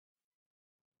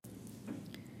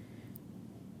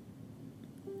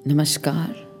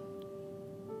Namaskar.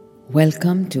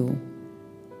 Welcome to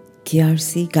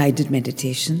KRC Guided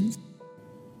Meditations,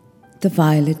 the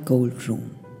Violet Gold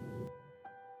Room.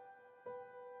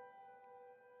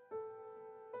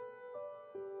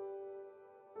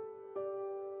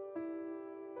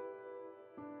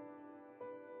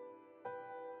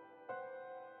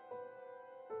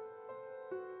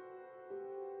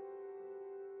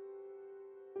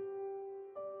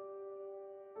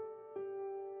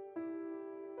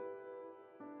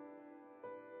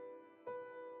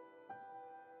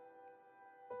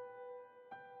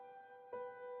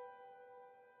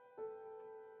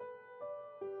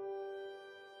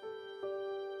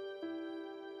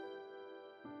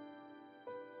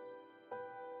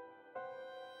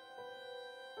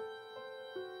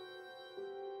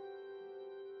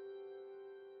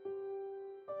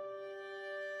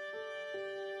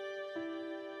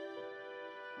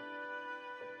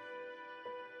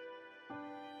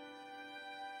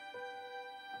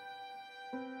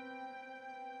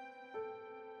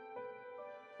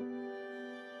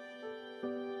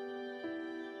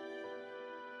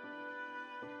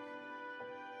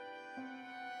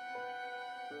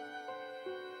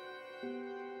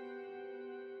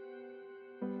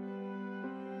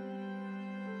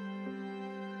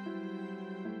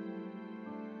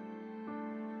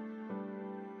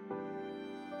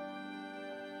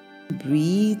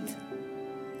 Breathe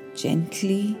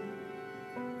gently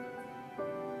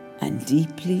and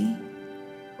deeply.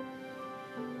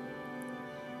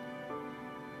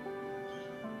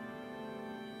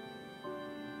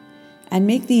 And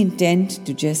make the intent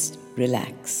to just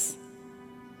relax.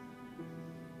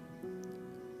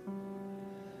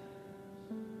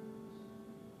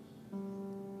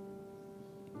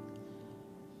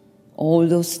 All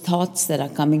those thoughts that are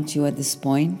coming to you at this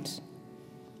point,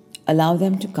 allow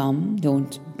them to come.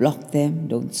 Don't block them.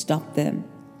 Don't stop them.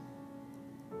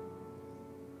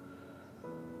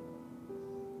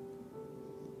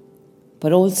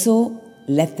 But also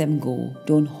let them go.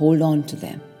 Don't hold on to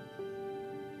them.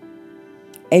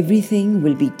 Everything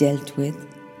will be dealt with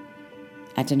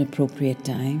at an appropriate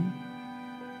time.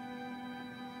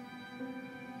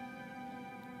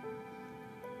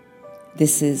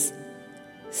 This is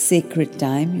sacred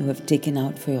time you have taken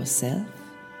out for yourself.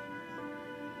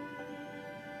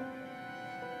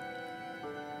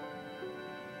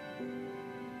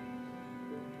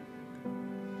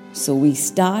 So we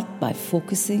start by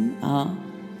focusing our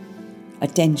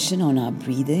attention on our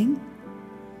breathing,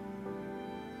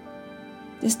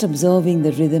 just observing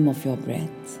the rhythm of your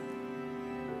breath.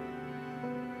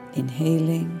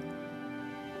 Inhaling,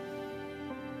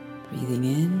 breathing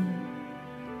in,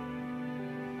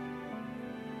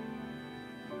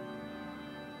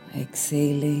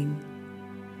 exhaling,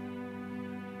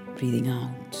 breathing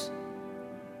out.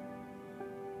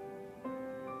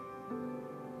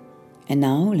 And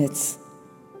now let's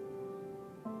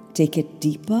take it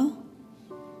deeper.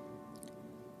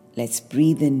 Let's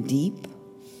breathe in deep.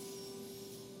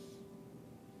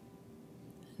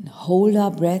 And hold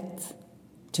our breath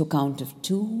to a count of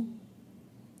 2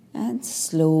 and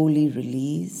slowly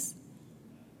release.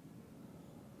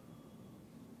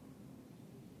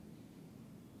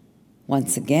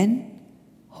 Once again,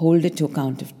 hold it to a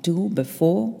count of 2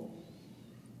 before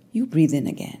you breathe in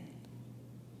again.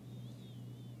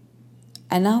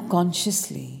 And now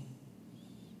consciously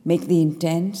make the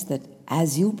intent that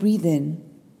as you breathe in,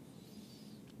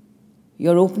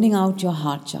 you're opening out your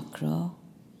heart chakra.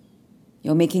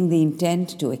 You're making the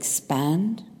intent to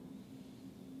expand.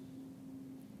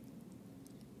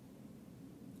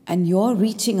 And you're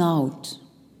reaching out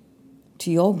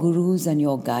to your gurus and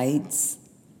your guides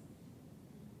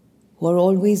who are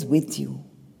always with you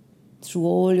through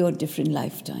all your different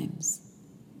lifetimes.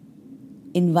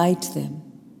 Invite them,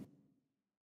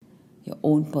 your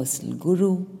own personal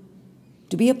guru,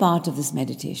 to be a part of this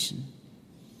meditation.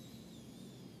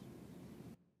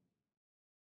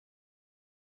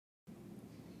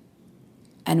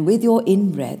 And with your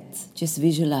in-breath, just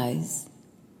visualize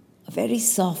a very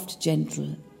soft,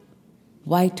 gentle,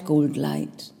 white gold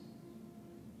light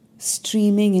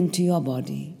streaming into your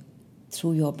body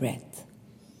through your breath.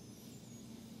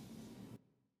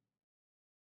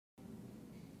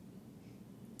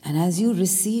 And as you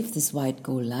receive this white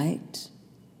gold light,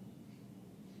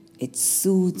 it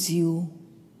soothes you,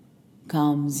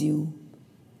 calms you,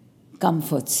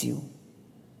 comforts you.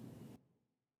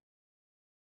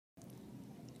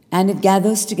 And it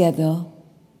gathers together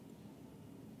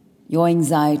your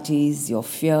anxieties, your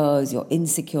fears, your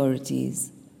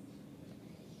insecurities,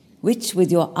 which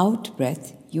with your out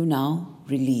breath you now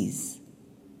release.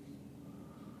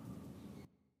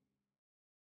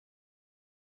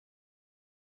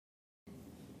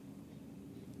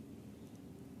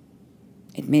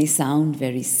 It may sound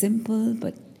very simple,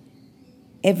 but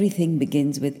everything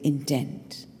begins with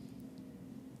intent.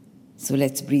 So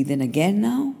let's breathe in again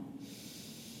now.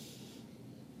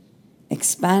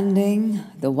 Expanding,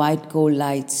 the white gold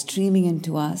light streaming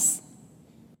into us.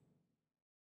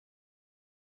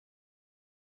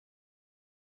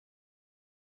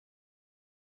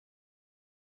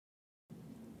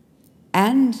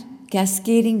 And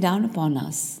cascading down upon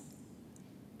us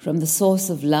from the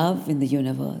source of love in the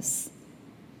universe,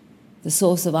 the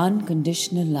source of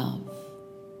unconditional love,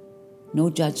 no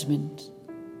judgment,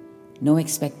 no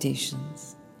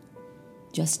expectations,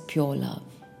 just pure love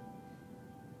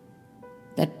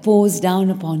that pours down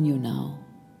upon you now,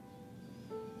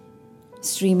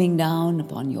 streaming down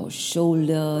upon your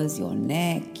shoulders, your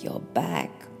neck, your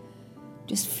back,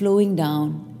 just flowing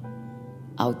down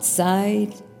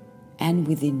outside and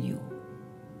within you.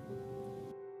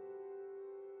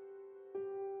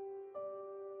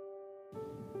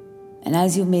 And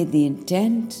as you made the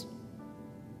intent,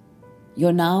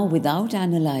 you're now, without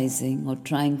analyzing or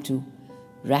trying to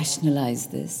rationalize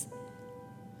this,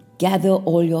 gather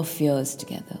all your fears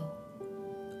together,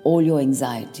 all your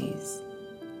anxieties,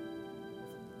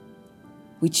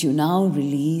 which you now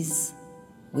release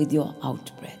with your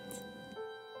out breath.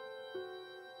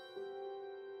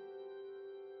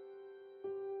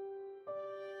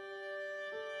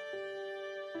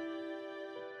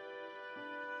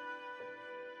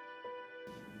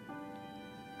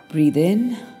 Breathe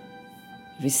in,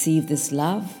 receive this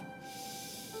love,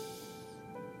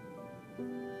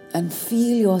 and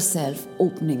feel yourself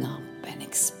opening up and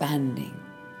expanding,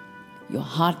 your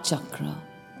heart chakra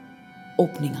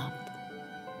opening up,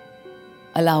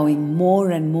 allowing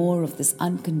more and more of this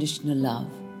unconditional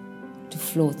love to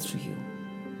flow through you.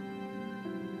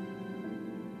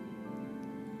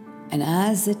 And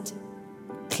as it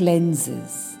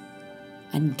cleanses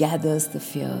and gathers the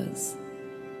fears,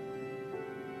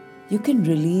 you can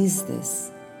release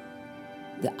this,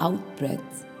 the out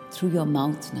breath, through your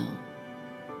mouth now.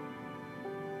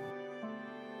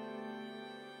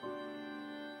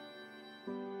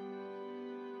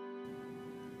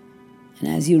 And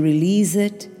as you release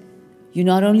it, you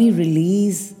not only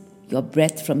release your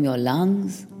breath from your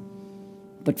lungs,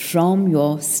 but from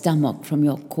your stomach, from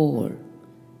your core,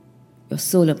 your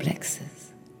solar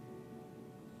plexus.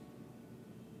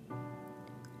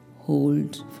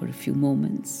 Hold for a few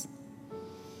moments.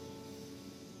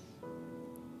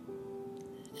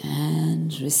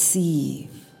 And receive.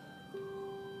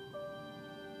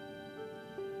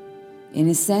 In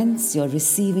a sense, you're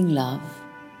receiving love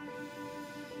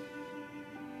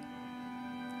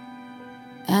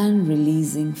and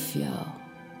releasing fear.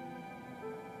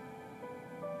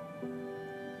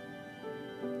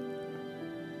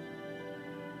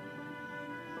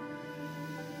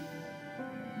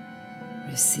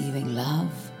 Receiving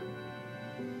love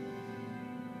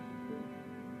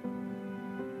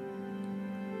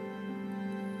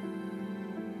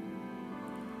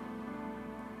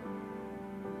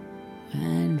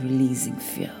and releasing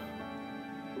fear.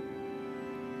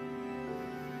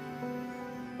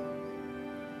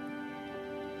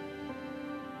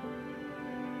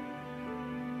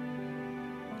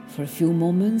 For a few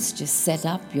moments, just set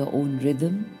up your own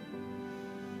rhythm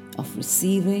of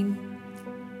receiving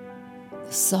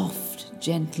the soft,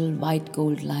 gentle, white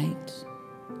gold light,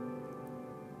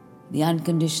 the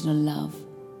unconditional love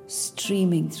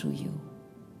streaming through you,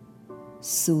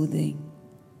 soothing,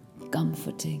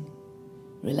 comforting,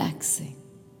 relaxing.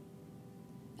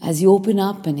 As you open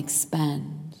up and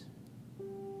expand,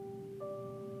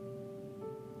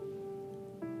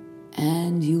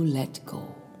 and you let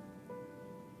go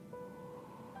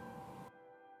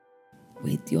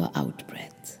with your out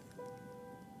breath,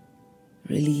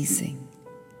 releasing,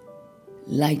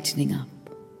 lightening up,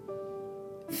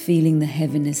 feeling the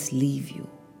heaviness leave you.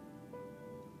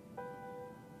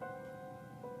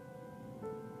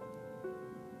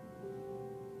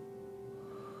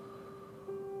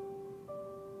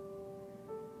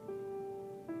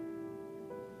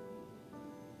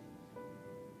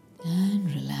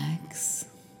 And relax.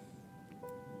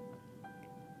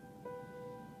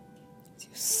 You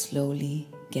slowly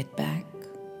get back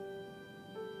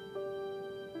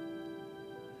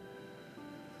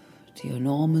to your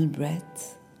normal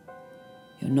breath,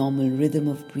 your normal rhythm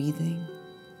of breathing.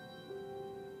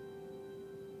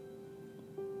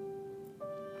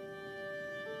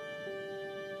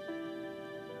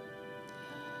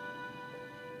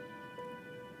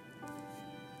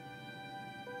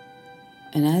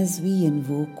 And as we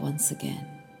invoke once again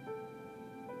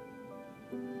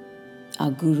our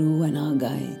Guru and our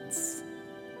guides,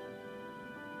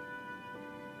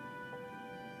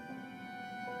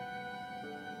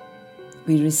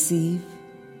 we receive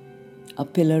a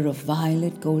pillar of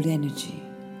violet gold energy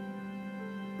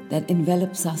that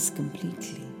envelops us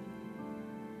completely.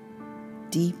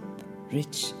 Deep,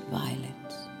 rich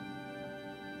violet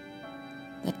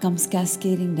that comes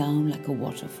cascading down like a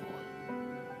waterfall,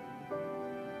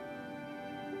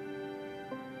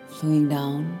 flowing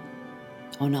down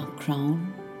on our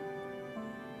crown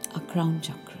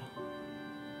chakra.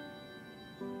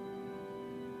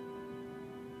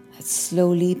 That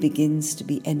slowly begins to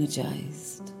be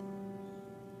energized.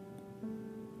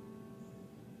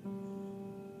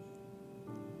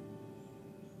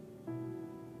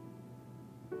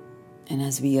 And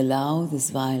as we allow this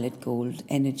violet gold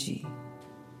energy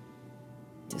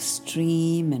to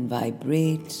stream and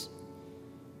vibrate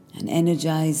and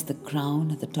energize the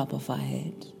crown at the top of our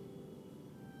head,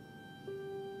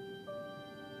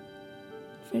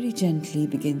 very gently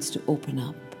begins to open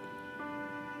up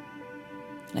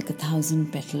like a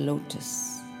 1,000-petal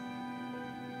lotus.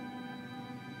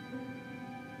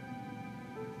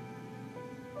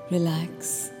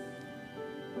 Relax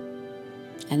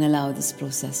and allow this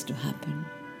process to happen.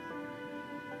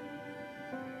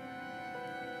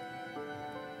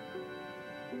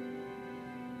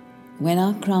 When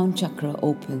our crown chakra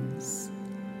opens,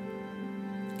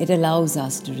 it allows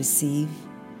us to receive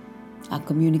our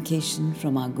communication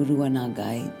from our Guru and our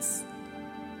guides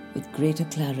with greater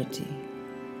clarity,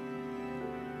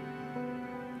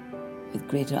 with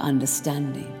greater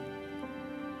understanding.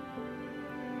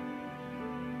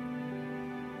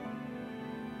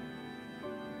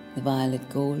 The violet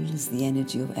gold is the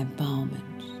energy of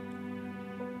empowerment.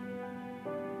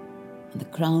 And the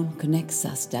crown connects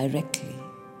us directly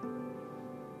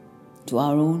to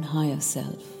our own higher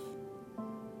self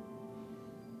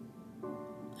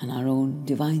and our own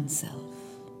divine self.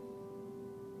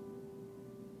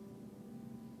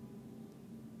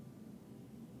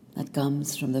 That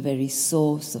comes from the very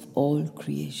source of all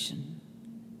creation.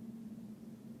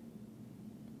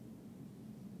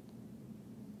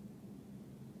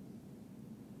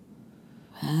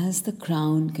 As the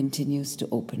crown continues to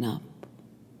open up,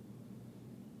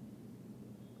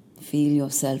 feel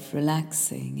yourself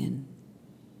relaxing, and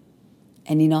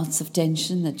any knots of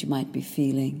tension that you might be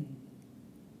feeling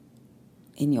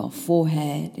in your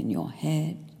forehead, in your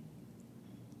head,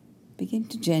 begin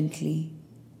to gently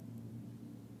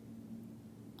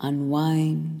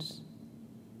unwind,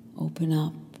 open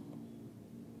up.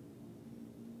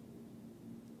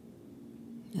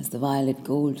 As the violet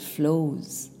gold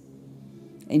flows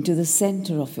into the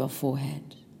center of your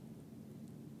forehead,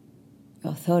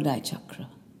 your third eye chakra,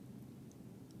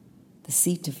 the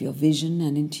seat of your vision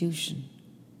and intuition.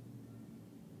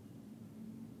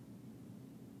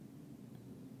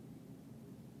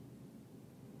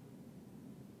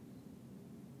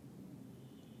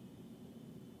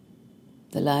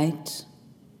 The light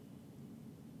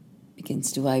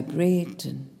begins to vibrate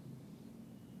and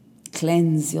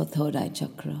cleanse your third eye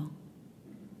chakra.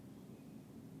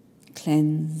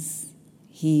 Cleanse,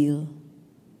 heal,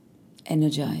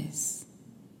 energize,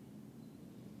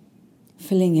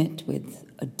 filling it with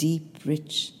a deep,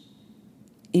 rich,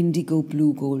 indigo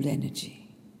blue gold energy.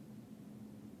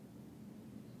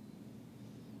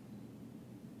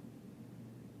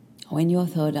 When your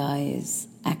third eye is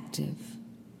active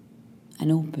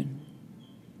and open,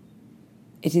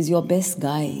 it is your best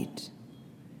guide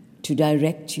to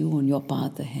direct you on your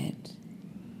path ahead,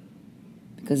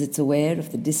 because it's aware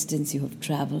of the distance you have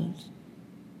traveled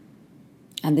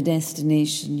and the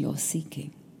destination you're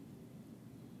seeking.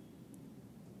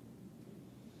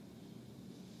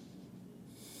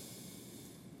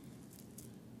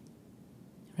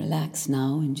 Relax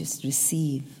now and just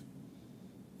receive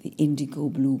the indigo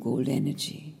blue gold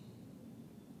energy.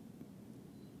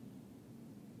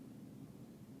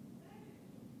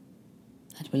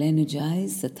 That will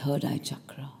energize the third eye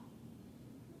chakra.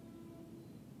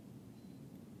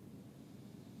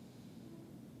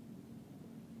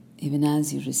 Even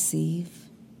as you receive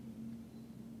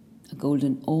a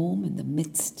golden Om in the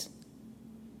midst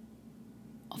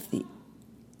of the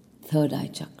third eye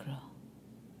chakra,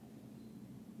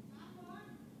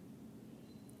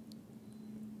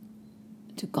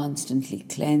 to constantly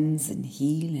cleanse and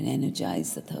heal and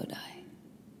energize the third eye.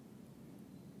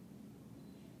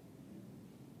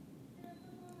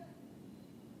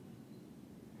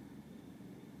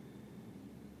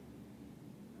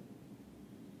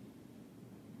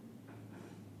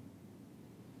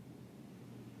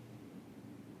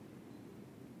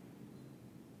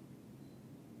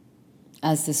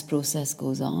 As this process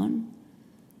goes on,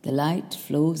 the light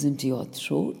flows into your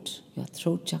throat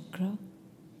chakra.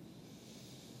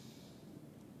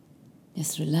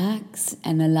 Just relax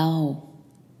and allow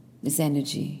this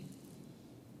energy,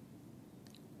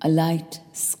 a light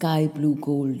sky blue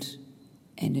gold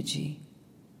energy,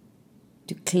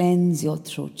 to cleanse your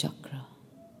throat chakra,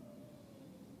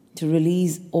 to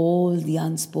release all the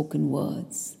unspoken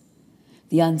words,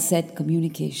 the unsaid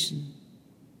communication,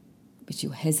 which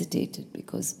you hesitated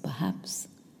because perhaps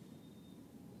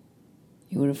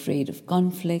you were afraid of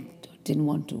conflict or didn't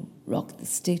want to rock the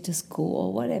status quo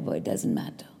or whatever, it doesn't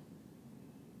matter.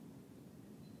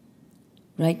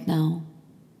 Right now,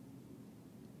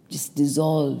 just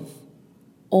dissolve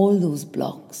all those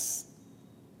blocks,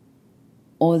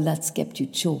 all that's kept you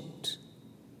choked,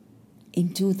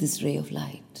 into this ray of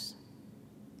light,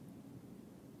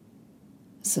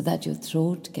 so that your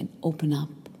throat can open up,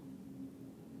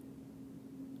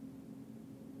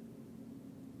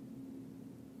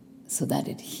 so that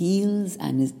it heals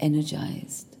and is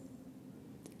energized.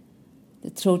 The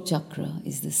throat chakra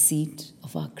is the seat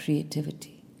of our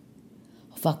creativity,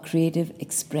 of our creative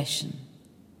expression.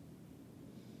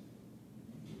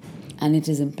 And it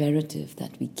is imperative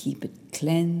that we keep it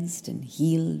cleansed and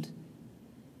healed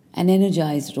and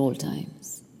energized at all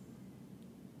times.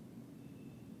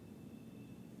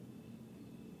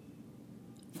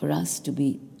 For us to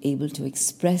be able to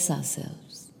express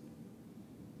ourselves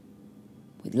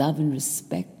with love and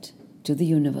respect to the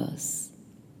universe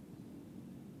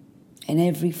in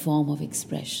every form of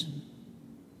expression,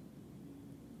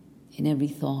 in every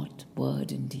thought,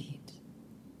 word, and deed.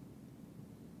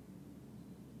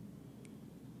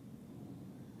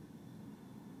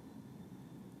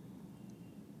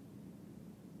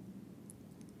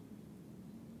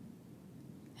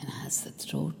 And as the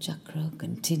throat chakra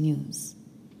continues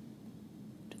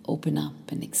to open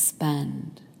up and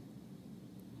expand,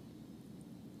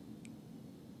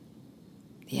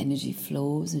 the energy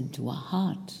flows into our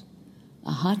heart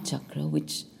chakra,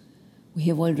 which we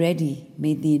have already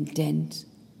made the intent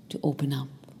to open up.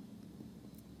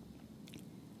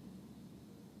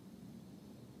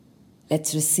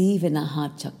 Let's receive in our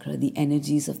heart chakra the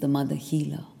energies of the Mother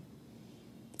Healer,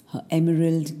 her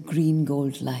emerald green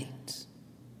gold light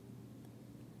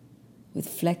with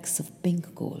flecks of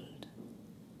pink gold.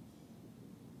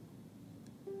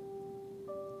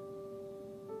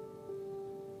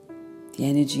 The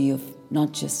energy of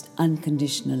not just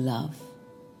unconditional love,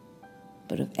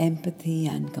 but of empathy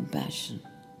and compassion.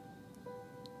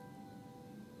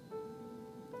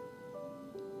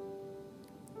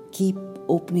 Keep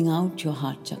opening out your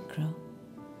heart chakra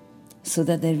so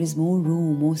that there is more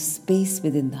room, more space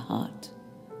within the heart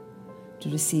to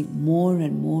receive more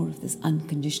and more of this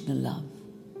unconditional love.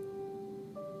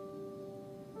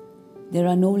 There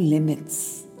are no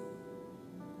limits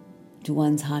to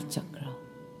one's heart chakra.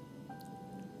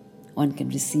 One can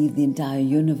receive the entire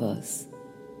universe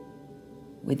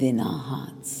within our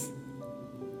hearts.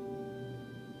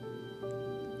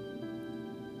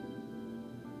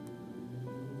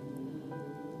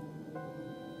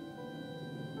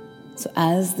 So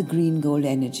as the green gold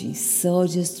energy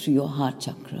surges through your heart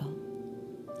chakra,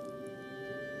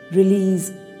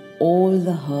 release all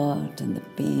the hurt and the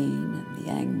pain and the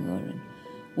anger and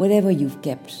whatever you've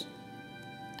kept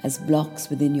as blocks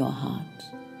within your heart.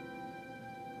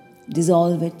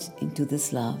 Dissolve it into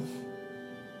this love,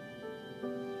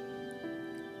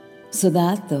 so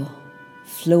that the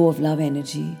flow of love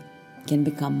energy can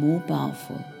become more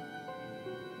powerful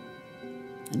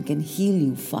and can heal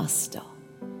you faster.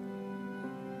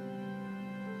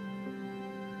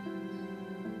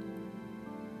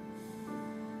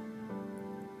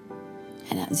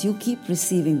 And as you keep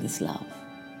receiving this love,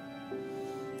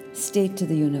 state to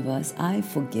the universe, I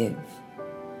forgive.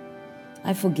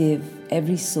 I forgive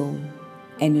every soul,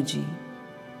 energy,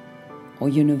 or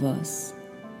universe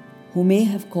who may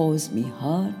have caused me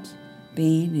hurt,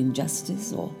 pain,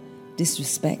 injustice, or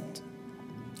disrespect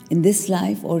in this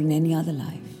life or in any other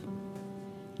life,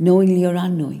 knowingly or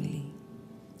unknowingly,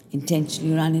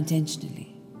 intentionally or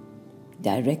unintentionally,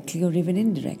 directly or even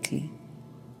indirectly.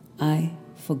 I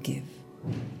forgive.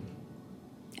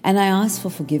 And I ask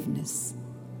for forgiveness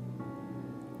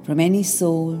from any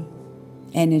soul,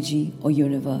 energy, or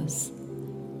universe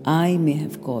I may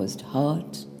have caused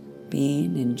hurt,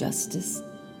 pain, injustice,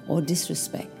 or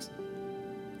disrespect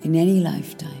in any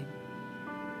lifetime,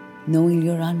 knowingly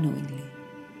or unknowingly,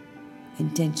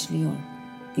 intentionally or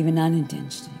even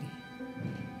unintentionally.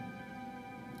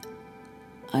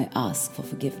 I ask for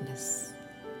forgiveness.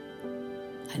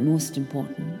 And most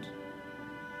important,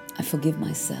 I forgive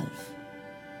myself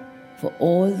for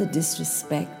all the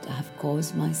disrespect I have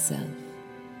caused myself,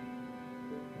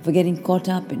 for getting caught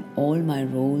up in all my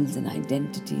roles and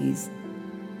identities,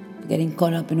 for getting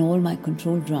caught up in all my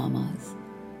control dramas,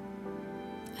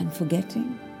 and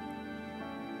forgetting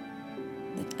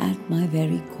at my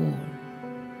very core,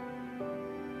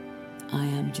 I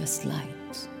am just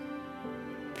light,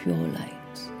 pure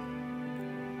light,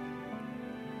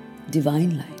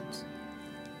 divine light.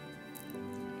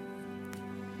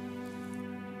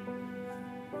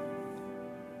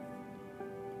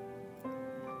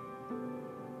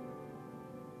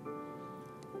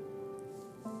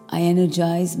 I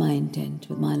energize my intent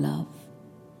with my love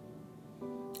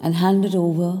and hand it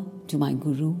over to my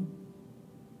Guru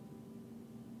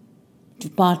to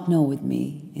partner with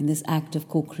me in this act of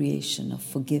co-creation, of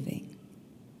forgiving,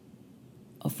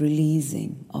 of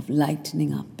releasing, of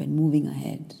lightening up and moving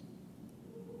ahead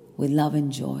with love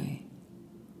and joy.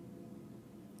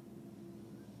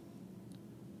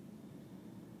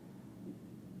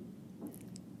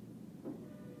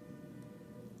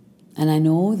 And I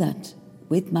know that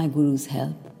with my Guru's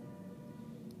help,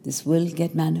 this will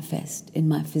get manifest in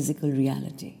my physical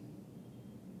reality.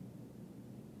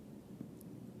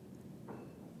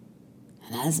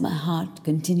 And as my heart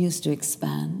continues to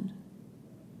expand,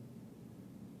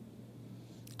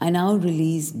 I now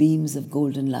release beams of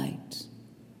golden light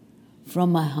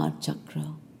from my heart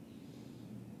chakra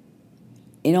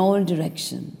in all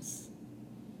directions,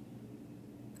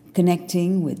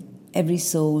 connecting with every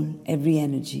soul, every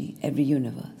energy, every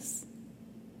universe.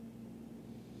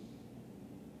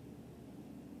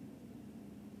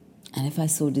 And if I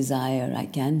so desire, I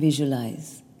can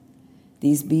visualize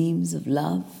these beams of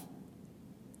love,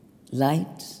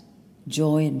 light,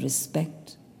 joy, and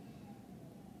respect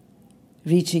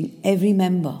reaching every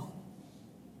member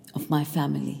of my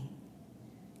family,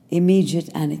 immediate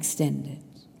and extended.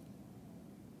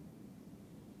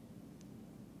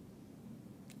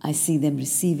 I see them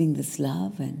receiving this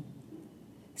love and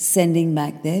sending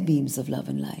back their beams of love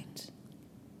and light,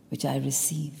 which I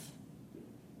receive.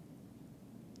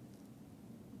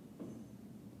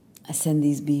 I send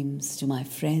these beams to my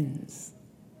friends,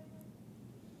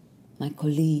 my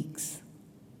colleagues,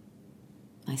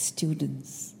 my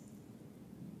students,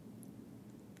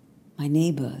 my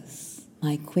neighbors,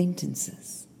 my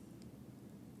acquaintances,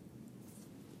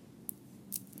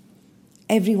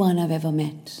 everyone I've ever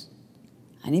met,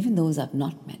 and even those I've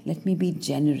not met. Let me be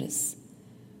generous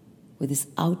with this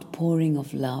outpouring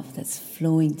of love that's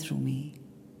flowing through me.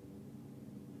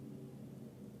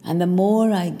 And the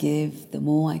more I give, the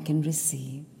more I can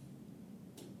receive.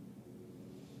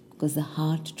 Because the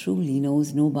heart truly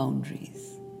knows no boundaries.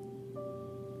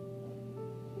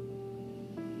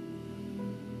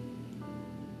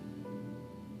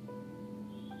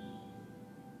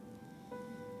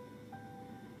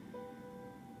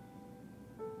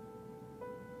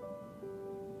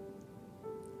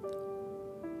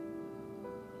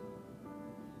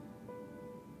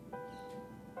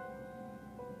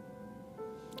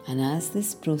 And as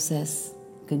this process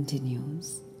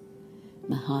continues,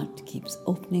 my heart keeps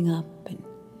opening up and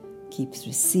keeps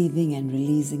receiving and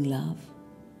releasing love.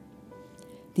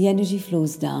 The energy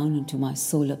flows down into my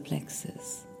solar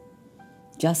plexus,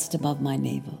 just above my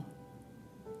navel.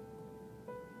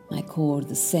 My core,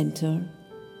 the center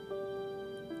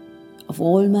of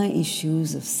all my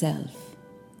issues of self,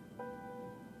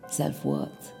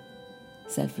 self-worth,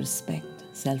 self-respect,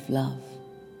 self-love.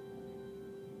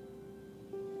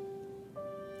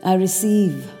 I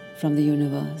receive from the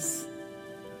universe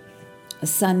a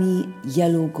sunny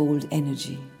yellow gold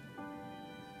energy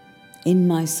in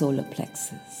my solar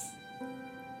plexus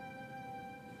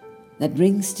that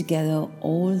brings together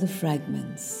all the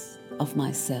fragments of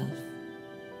myself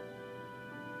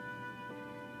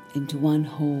into one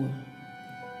whole.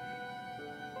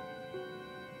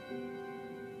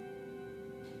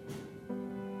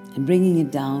 And bringing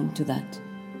it down to that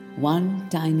one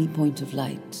tiny point of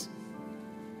light,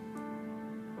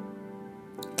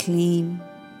 clean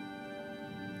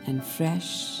and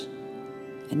fresh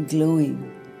and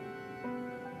glowing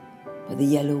with the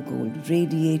yellow gold,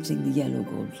 radiating the yellow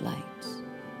gold light.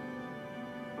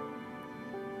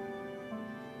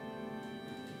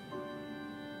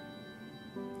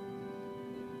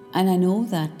 And I know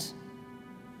that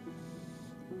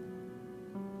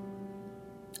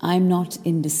I'm not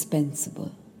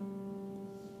indispensable.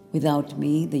 Without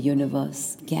me, the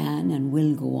universe can and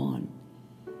will go on.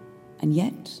 And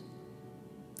yet,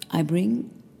 I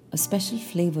bring a special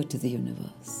flavor to the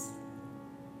universe.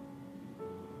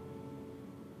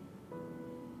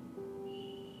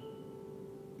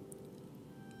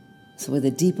 So with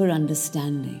a deeper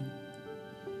understanding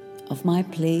of my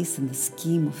place in the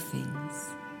scheme of things,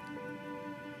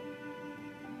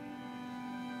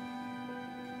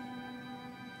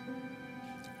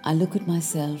 I look at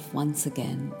myself once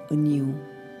again anew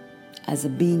as a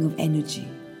being of energy,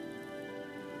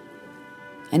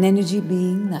 An energy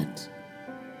being that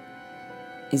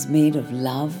is made of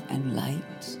love and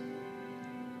light.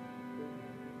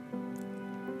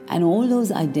 And all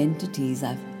those identities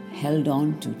I've held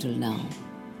on to till now,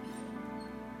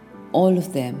 all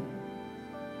of them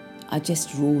are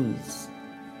just roles.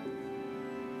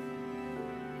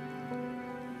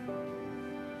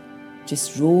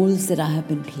 Just roles that I have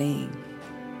been playing.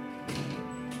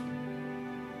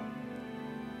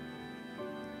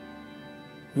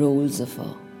 Roles of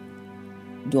a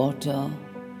daughter,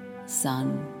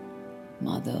 son,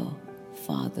 mother,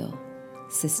 father,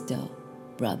 sister,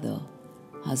 brother,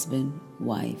 husband,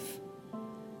 wife,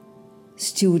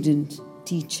 student,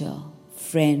 teacher,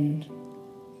 friend,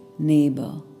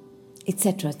 neighbor,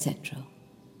 etc., etc.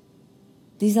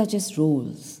 These are just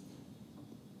roles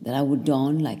that I would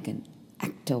don like an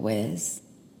actor wears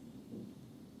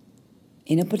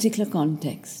in a particular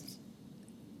context,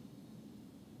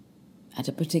 at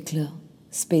a particular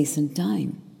space and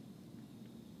time.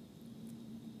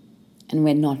 And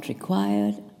when not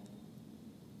required,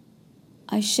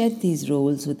 I shed these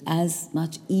roles with as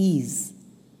much ease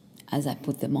as I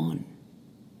put them on.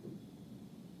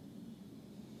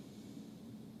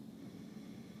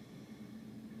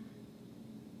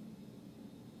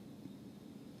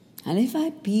 And if I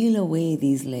peel away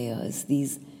these layers,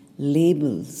 these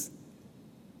labels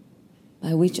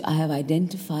by which I have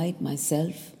identified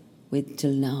myself with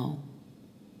till now,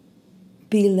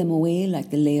 peel them away like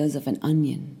the layers of an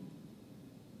onion,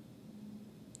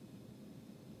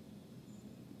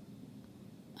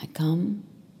 I come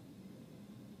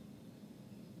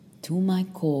to my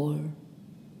core,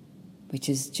 which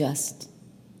is just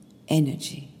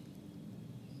energy,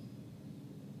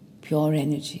 pure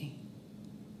energy,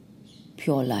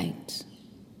 pure light,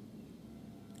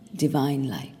 divine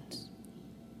light.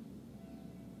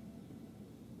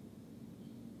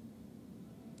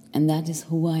 And that is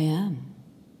who I am.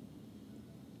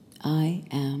 I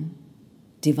am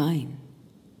divine.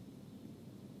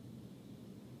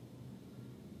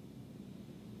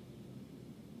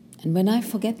 And when I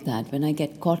forget that, when I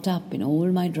get caught up in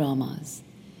all my dramas,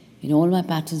 in all my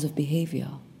patterns of behavior,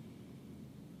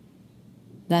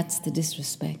 that's the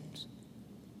disrespect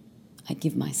I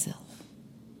give myself.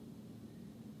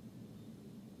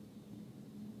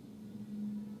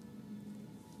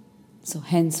 So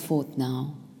henceforth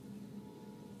now,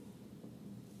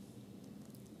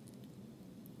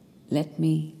 let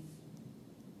me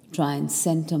try and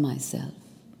center myself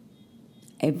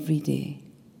every day.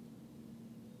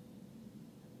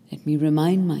 Let me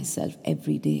remind myself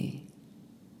every day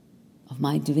of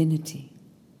my divinity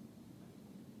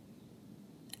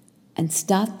and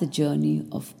start the journey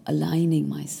of aligning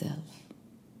myself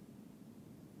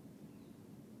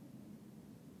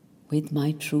with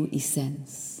my true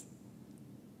essence,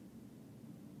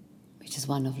 which is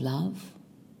one of love,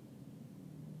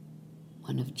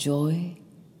 one of joy,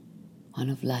 one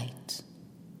of light.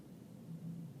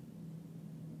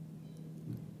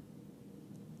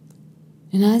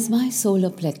 And as my solar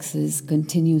plexus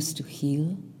continues to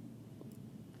heal,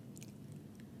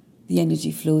 the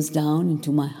energy flows down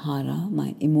into my hara,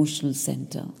 my emotional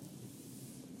center,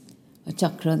 a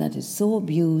chakra that is so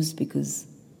abused because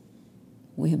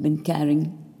we have been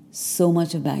carrying so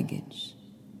much of baggage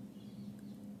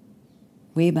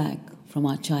way back from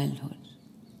our childhood.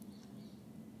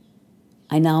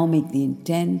 I now make the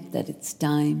intent that it's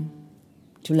time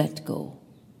to let go,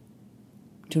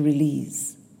 to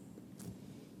release.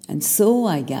 And so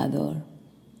I gather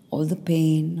all the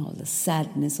pain, all the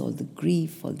sadness, all the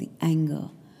grief, all the anger,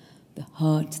 the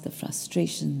hurt, the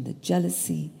frustration, the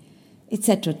jealousy,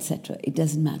 etc., etc. It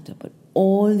doesn't matter, but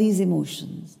all these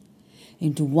emotions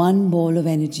into one ball of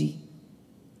energy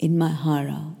in my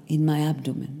hara, in my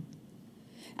abdomen,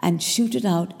 and shoot it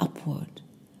out upward,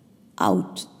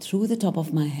 out through the top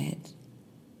of my head,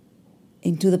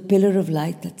 into the pillar of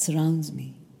light that surrounds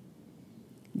me,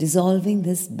 dissolving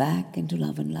this back into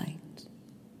love and light.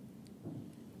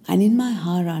 And in my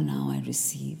hara now I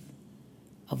receive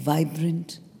a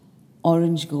vibrant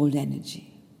orange gold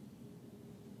energy,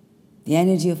 the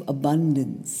energy of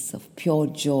abundance, of pure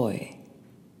joy.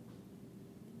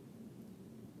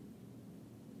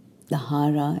 The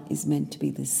hara is meant to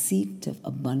be the seat of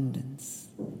abundance.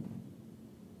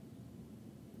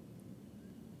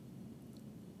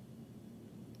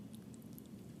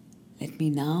 Let me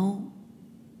now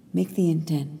make the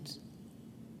intent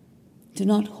to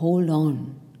not hold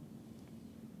on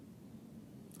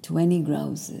to any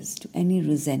grouses, to any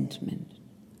resentment,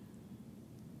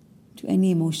 to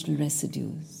any emotional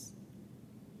residues.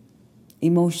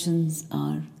 Emotions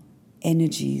are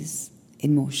energies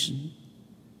in motion,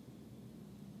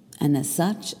 and as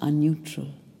such are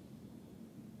neutral.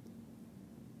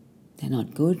 They're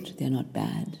not good, they're not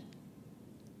bad.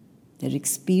 They're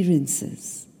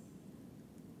experiences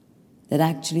that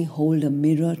actually hold a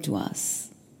mirror to us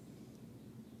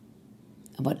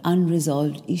about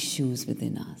unresolved issues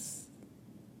within us.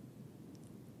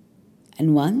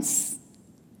 And once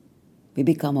we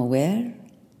become aware,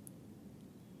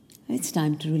 it's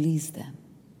time to release them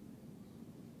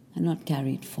and not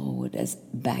carry it forward as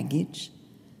baggage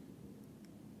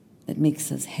that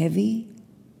makes us heavy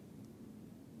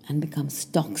and becomes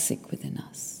toxic within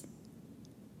us.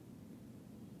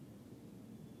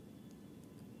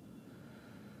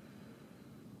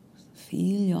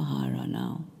 Feel your hara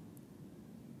now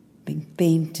being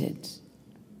painted,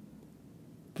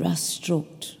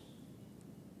 brush-stroked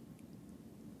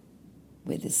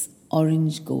with this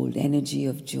orange gold energy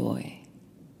of joy.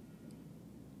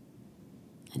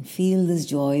 And feel this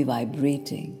joy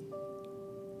vibrating.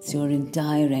 It's your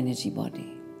entire energy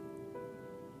body.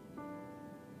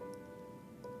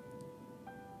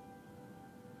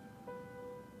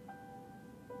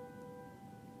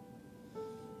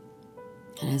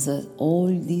 And as all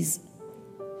these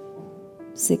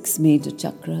 6 major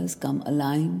chakras come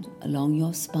aligned along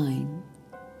your spine,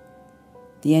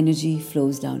 the energy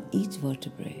flows down each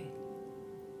vertebrae,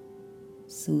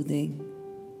 soothing,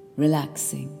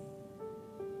 relaxing,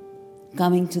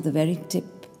 coming to the very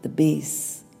tip, the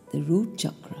base, the root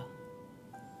chakra,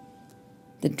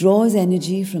 that draws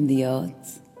energy from the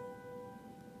earth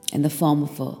in the form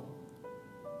of a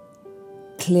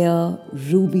clear,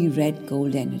 ruby red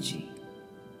gold energy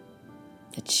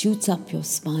that shoots up your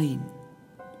spine,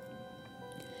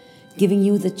 giving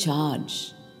you the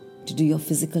charge to do your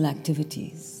physical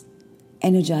activities,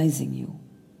 energizing you,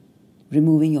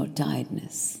 removing your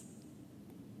tiredness.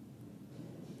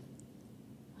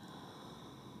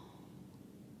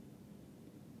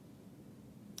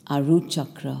 Our root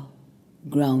chakra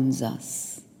grounds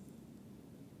us,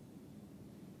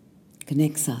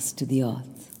 connects us to the earth.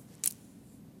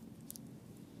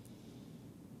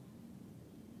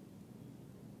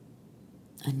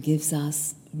 And gives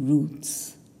us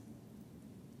roots.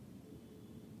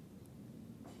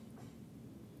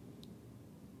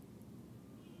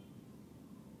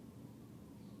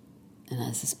 And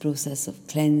as this process of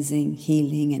cleansing,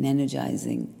 healing, and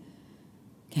energizing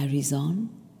carries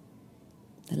on,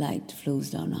 the light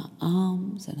flows down our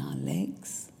arms and our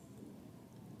legs,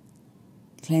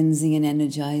 cleansing and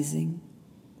energizing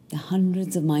the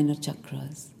hundreds of minor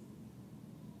chakras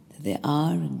that there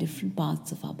are in different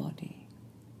parts of our body.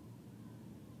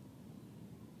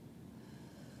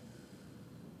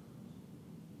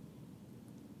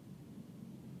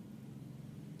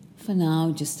 For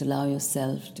now, just allow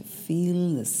yourself to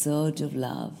feel the surge of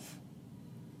love,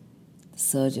 the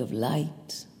surge of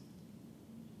light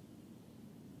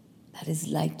that is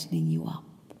lightening you up.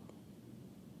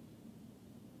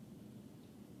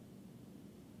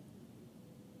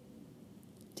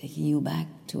 Taking you back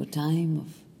to a time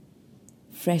of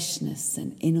freshness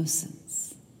and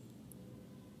innocence.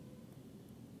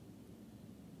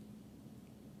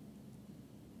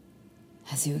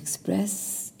 As you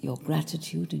express your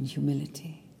gratitude and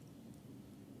humility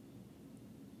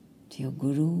to your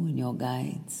Guru and your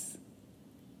guides,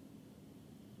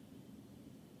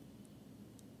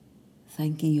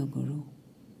 thanking your Guru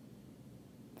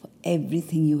for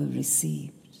everything you have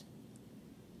received,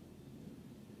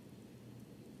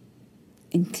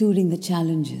 including the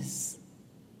challenges,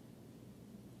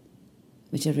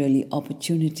 which are really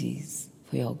opportunities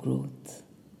for your growth.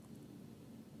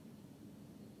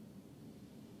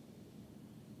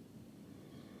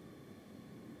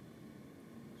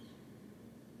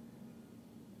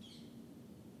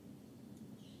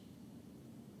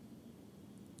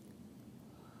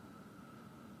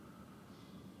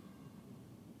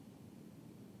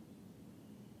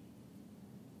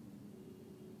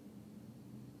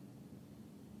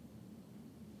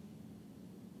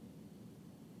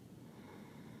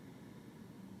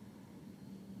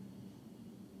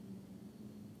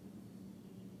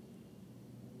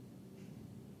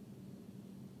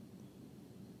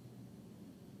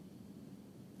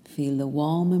 Feel the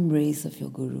warm embrace of your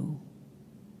Guru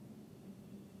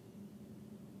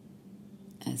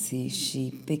as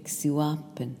she picks you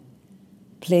up and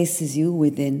places you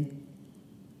within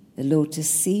the lotus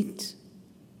seat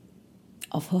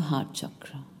of her heart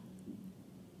chakra.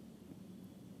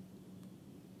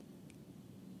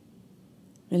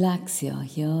 Relax here.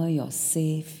 Here you're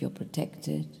safe, you're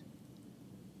protected,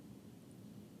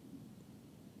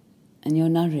 and you're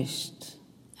nourished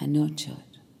and nurtured.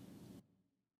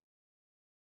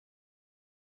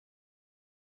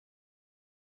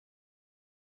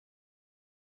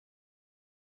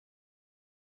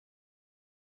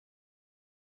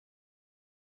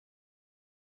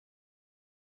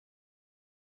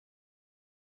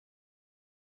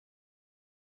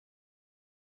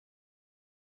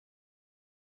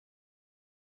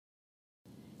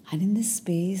 And in this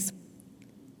space,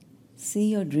 see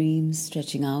your dreams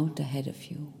stretching out ahead of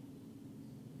you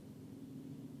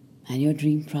and your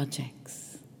dream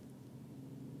projects.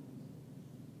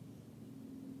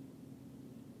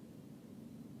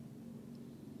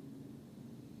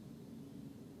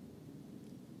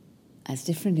 As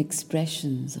different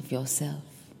expressions of yourself.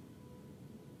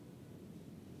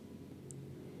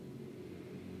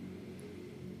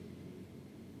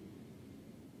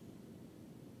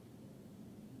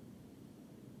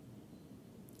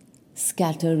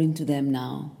 Scatter into them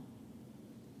now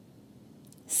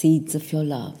seeds of your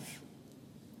love,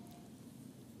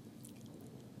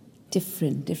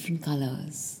 different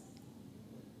colors,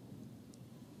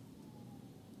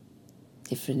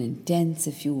 different intents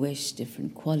if you wish,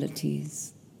 different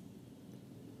qualities.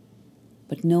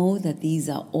 But know that these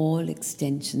are all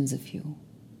extensions of you.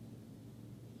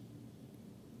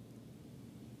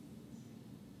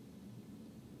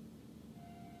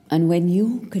 And when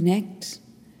you connect,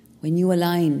 when you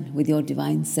align with your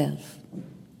divine self,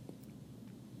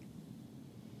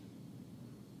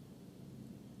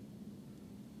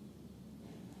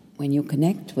 when you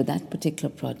connect with that particular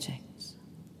project,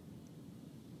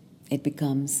 it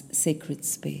becomes sacred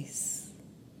space.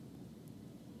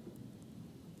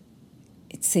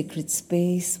 It's sacred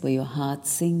space where your heart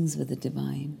sings with the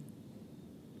divine.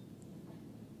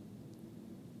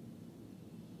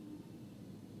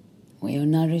 Where you're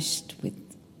nourished with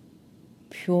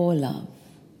pure love.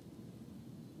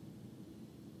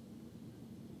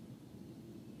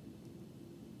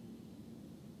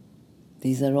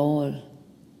 These are all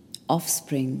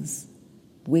offsprings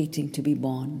waiting to be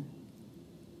born.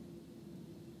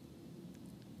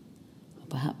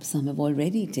 Perhaps some have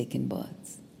already taken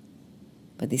birth,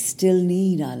 but they still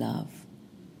need our love.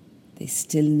 They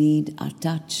still need our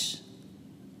touch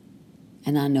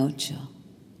and our nurture.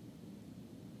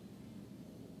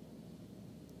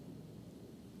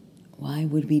 Why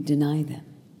would we deny them?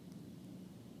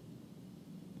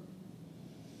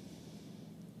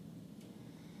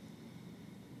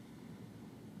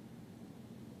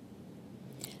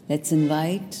 Let's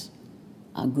invite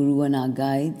our Guru and our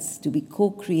guides to be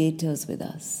co-creators with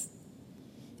us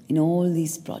in all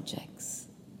these projects.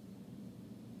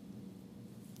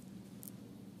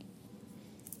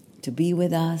 To be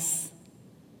with us,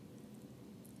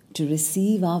 to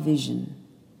receive our vision,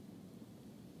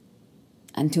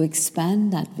 and to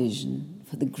expand that vision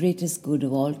for the greatest good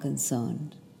of all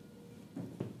concerned.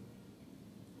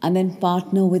 And then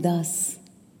partner with us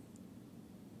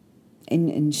in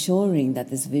ensuring that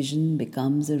this vision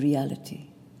becomes a reality.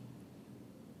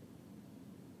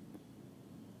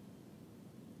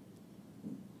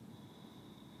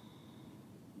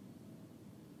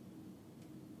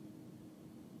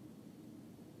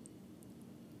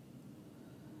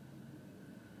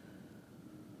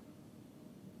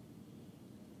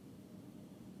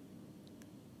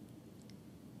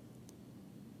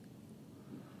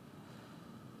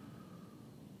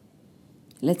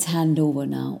 Let's hand over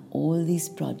now all these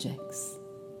projects,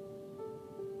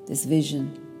 this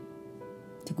vision,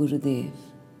 to Gurudev,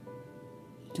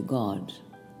 to God,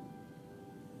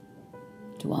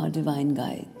 to our divine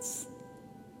guides.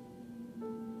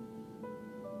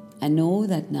 And know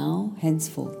that now,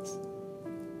 henceforth,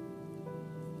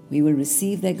 we will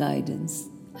receive their guidance,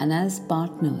 and as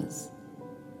partners,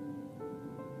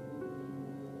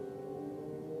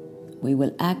 we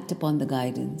will act upon the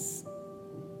guidance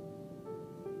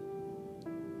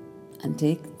and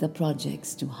take the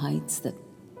projects to heights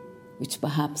which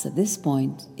perhaps at this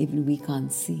point even we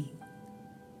can't see.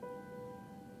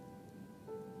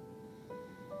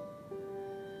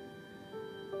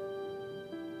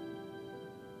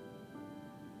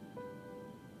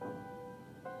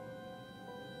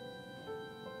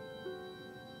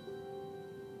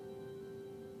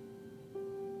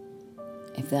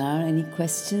 If there are any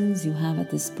questions you have at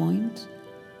this point,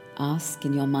 ask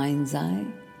in your mind's eye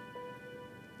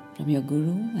from your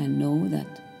Guru, and know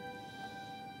that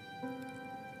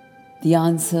the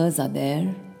answers are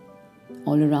there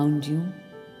all around you.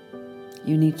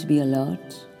 You need to be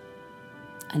alert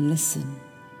and listen.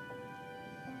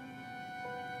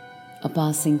 A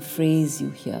passing phrase you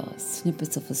hear,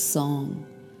 snippets of a song,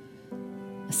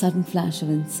 a sudden flash of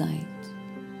insight.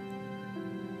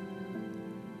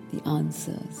 The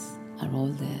answers are all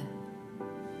there.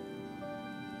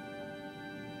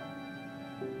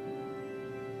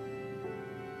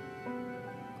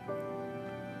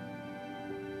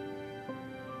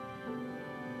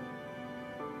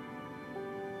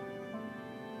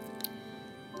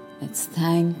 Let's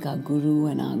thank our Guru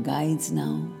and our guides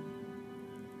now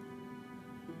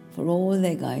for all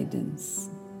their guidance,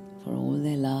 for all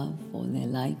their love, all their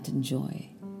light and joy.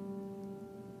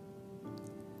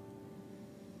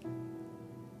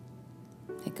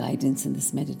 Their guidance in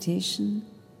this meditation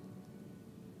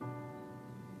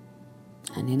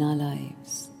and in our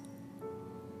lives.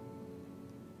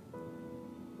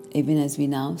 Even as we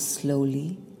now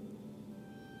slowly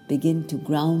begin to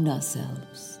ground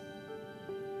ourselves,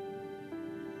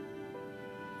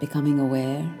 becoming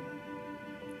aware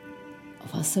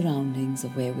of our surroundings,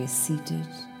 of where we're seated,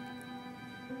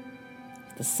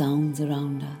 the sounds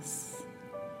around us.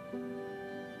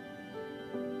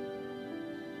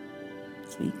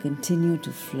 So we continue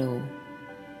to flow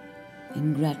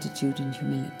in gratitude and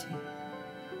humility.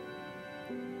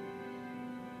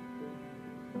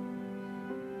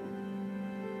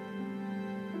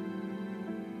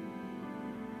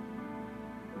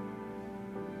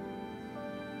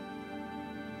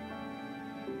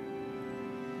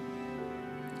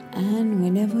 And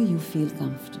whenever you feel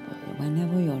comfortable,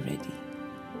 whenever you're ready,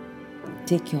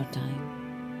 take your time.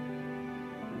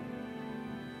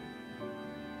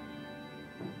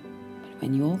 But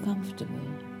when you're comfortable,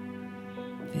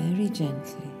 very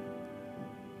gently,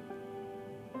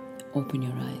 open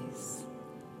your eyes.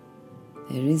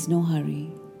 There is no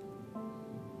hurry.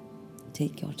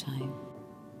 Take your time.